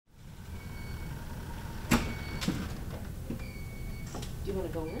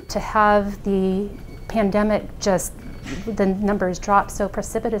To have the pandemic just, the numbers drop so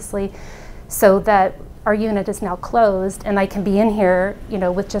precipitously, so that our unit is now closed and I can be in here, you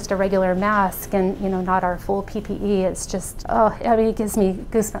know, with just a regular mask and, you know, not our full PPE. It's just, oh, I mean, it gives me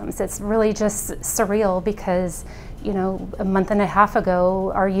goosebumps. It's really just surreal because, you know, a month and a half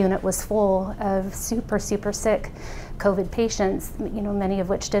ago, our unit was full of super, super sick COVID patients, you know, many of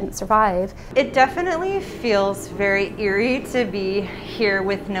which didn't survive. It definitely feels very eerie to be here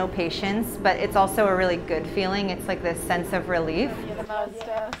with no patients, but it's also a really good feeling. It's like this sense of relief.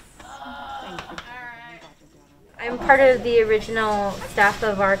 I'm part of the original staff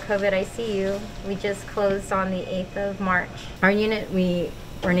of our COVID ICU. We just closed on the 8th of March. Our unit, we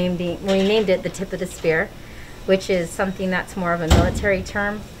named it the tip of the spear, which is something that's more of a military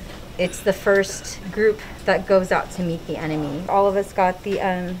term. It's the first group that goes out to meet the enemy. All of us got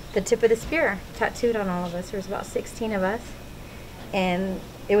the tip of the spear tattooed on all of us. There's about 16 of us. And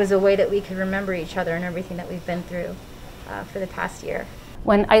it was a way that we could remember each other and everything that we've been through for the past year.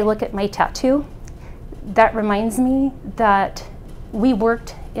 When I look at my tattoo, that reminds me that we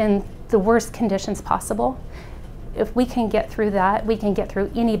worked in the worst conditions possible. If we can get through that, we can get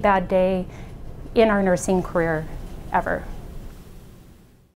through any bad day in our nursing career ever.